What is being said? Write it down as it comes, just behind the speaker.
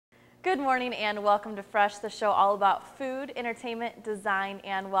Good morning and welcome to Fresh, the show all about food, entertainment, design,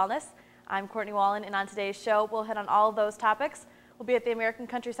 and wellness. I'm Courtney Wallin, and on today's show, we'll hit on all of those topics. We'll be at the American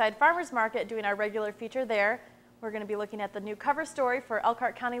Countryside Farmers Market doing our regular feature there. We're going to be looking at the new cover story for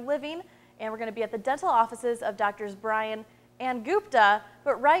Elkhart County Living, and we're going to be at the dental offices of Drs. Bryan and Gupta.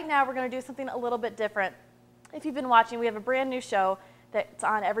 But right now, we're going to do something a little bit different. If you've been watching, we have a brand new show that's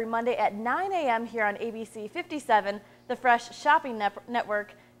on every Monday at 9 a.m. here on ABC 57, the Fresh Shopping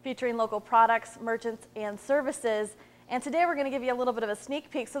Network, featuring local products, merchants, and services. And today we're going to give you a little bit of a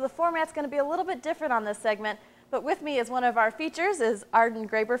sneak peek. So the format's going to be a little bit different on this segment. But with me is one of our features is Arden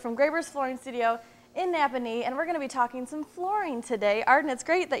Graber from Graber's Flooring Studio in Nappanee. And we're going to be talking some flooring today. Arden, it's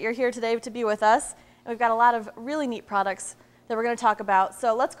great that you're here today to be with us. And we've got a lot of really neat products that we're going to talk about.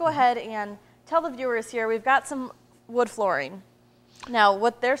 So let's go ahead and tell the viewers here, we've got some wood flooring. Now,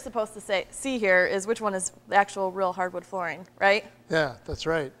 what they're supposed to see here is which one is the actual real hardwood flooring, right? Yeah, that's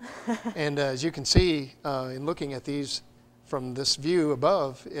right. And as you can see in looking at these from this view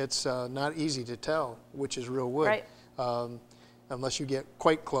above, it's not easy to tell which is real wood, right. Unless you get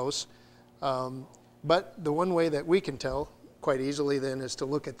quite close. But the one way that we can tell quite easily then is to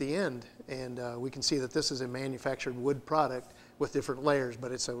look at the end, and we can see that this is a manufactured wood product with different layers,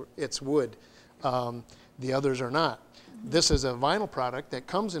 but it's wood. The others are not. This is a vinyl product that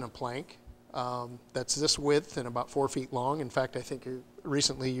comes in a plank that's this width and about 4 feet long. In fact, I think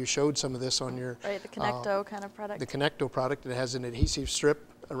recently you showed some of this on your... Right, the Connecto kind of product. The Connecto product. It has an adhesive strip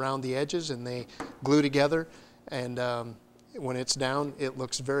around the edges and they glue together, and when it's down it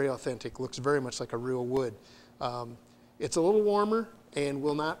looks very authentic, looks very much like a real wood. It's a little warmer and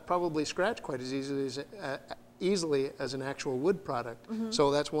will not probably scratch quite as easily as an actual wood product. So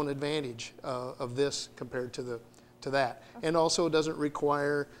that's one advantage of this compared to that. Okay. And also doesn't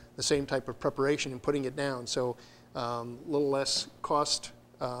require the same type of preparation in putting it down, so a little less cost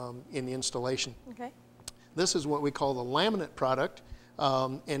in the installation. Okay. This is what we call the laminate product,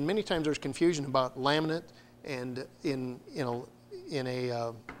 and many times there's confusion about laminate and in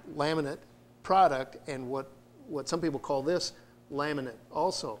a laminate product and what some people call this laminate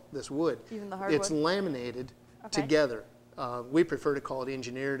also, this wood. Even the hardwood? It's laminated together. We prefer to call it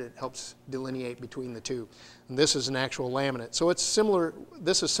engineered. It helps delineate between the two. And this is an actual laminate. So it's similar.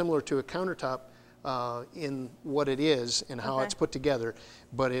 This is similar to a countertop in what it is and how it's put together.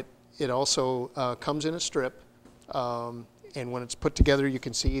 But it also comes in a strip. And when it's put together, you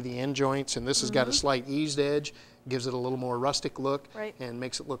can see the end joints. And this has got a slight eased edge, gives it a little more rustic look, and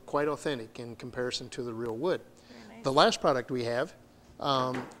makes it look quite authentic in comparison to the real wood. Very nice. The last product we have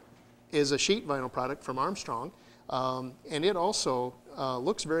is a sheet vinyl product from Armstrong. And it also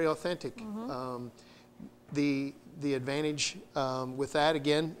looks very authentic. The advantage with that,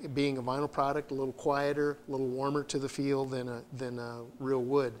 again, being a vinyl product, a little quieter, a little warmer to the feel than a real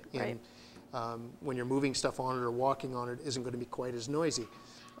wood. Right. When you're moving stuff on it or walking on it, isn't going to be quite as noisy.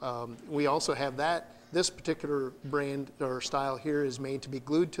 We also have that. This particular brand or style here is made to be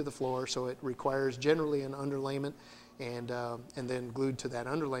glued to the floor, so it requires generally an underlayment and then glued to that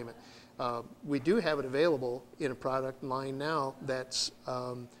underlayment. We do have it available in a product line now that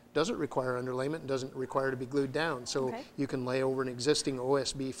doesn't require underlayment and doesn't require to be glued down. So you can lay over an existing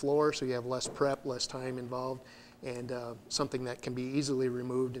OSB floor, so you have less prep, less time involved, and something that can be easily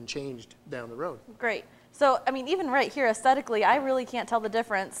removed and changed down the road. Great. So, I mean, even right here aesthetically, I really can't tell the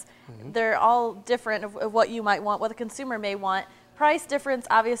difference. They're all different of what you might want, what the consumer may want. Price difference,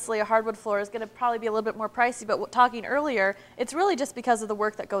 obviously a hardwood floor is going to probably be a little bit more pricey, but talking earlier, it's really just because of the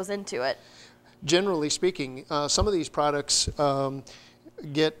work that goes into it. Generally speaking, some of these products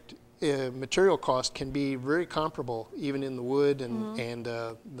material cost can be very comparable, even in the wood and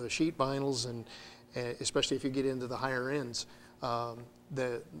the sheet vinyls, and especially if you get into the higher ends.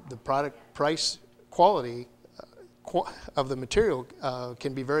 The product price quality of the material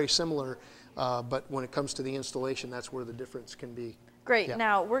can be very similar. But when it comes to the installation, that's where the difference can be. Great. Yeah.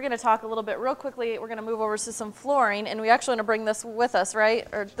 Now, we're going to talk a little bit real quickly. We're going to move over to some flooring, and we actually want to bring this with us, right?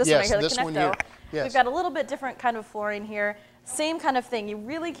 Or this one right here, the Connecto. Yes. We've got a little bit different kind of flooring here. Same kind of thing. You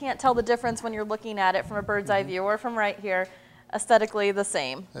really can't tell the difference when you're looking at it from a bird's eye view or from right here. Aesthetically the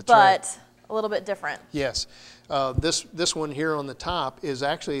same, but a little bit different. Yes. This one here on the top is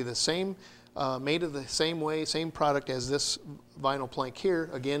actually the same, made of the same way, same product as this vinyl plank here.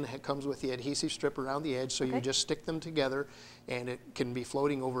 Again, it comes with the adhesive strip around the edge, so you just stick them together, and it can be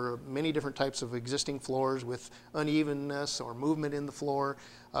floating over many different types of existing floors with unevenness or movement in the floor.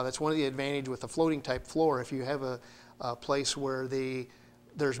 That's one of the advantages with a floating type floor. If you have a place where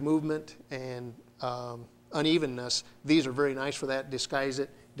there's movement and unevenness, these are very nice for that, disguise it.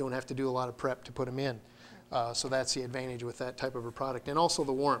 You don't have to do a lot of prep to put them in. So that's the advantage with that type of a product, and also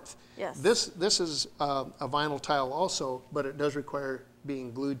the warmth. Yes. This is a vinyl tile also, but it does require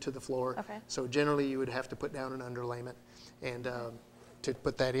being glued to the floor. Okay. So generally you would have to put down an underlayment and to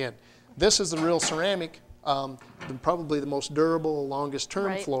put that in. This is the real ceramic, probably the most durable, longest term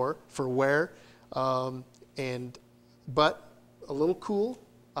Right. floor for wear, but a little cool,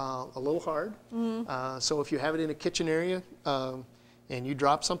 a little hard. So if you have it in a kitchen area and you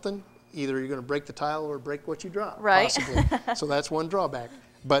drop something, either you're going to break the tile or break what you drop, Right. possibly. So that's one drawback.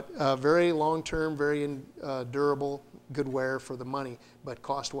 But very long-term, very durable, good wear for the money, but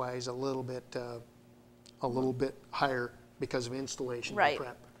cost-wise a little bit higher because of installation Right. and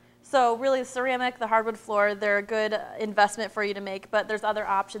prep. So really the ceramic, the hardwood floor, they're a good investment for you to make, but there's other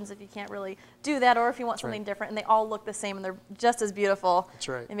options if you can't really do that or if you want something different, and they all look the same and they're just as beautiful. That's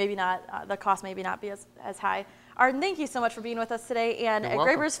right. And maybe not, the cost maybe not be as high. Arden, thank you so much for being with us today. And You're at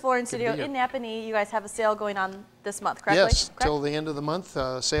welcome. Graber's Flooring Good to Studio be here. in Nappanee, you guys have a sale going on this month, correct? Yes, Correct? till the end of the month,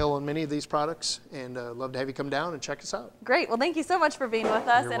 sale on many of these products, and love to have you come down and check us out. Great. Well, thank you so much for being with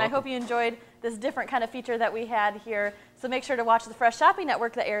us, You're and I hope welcome. you enjoyed this different kind of feature that we had here. So make sure to watch the Fresh Shopping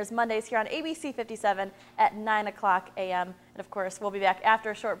Network that airs Mondays here on ABC 57 at 9 o'clock a.m. And of course, we'll be back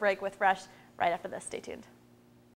after a short break with Fresh right after this. Stay tuned.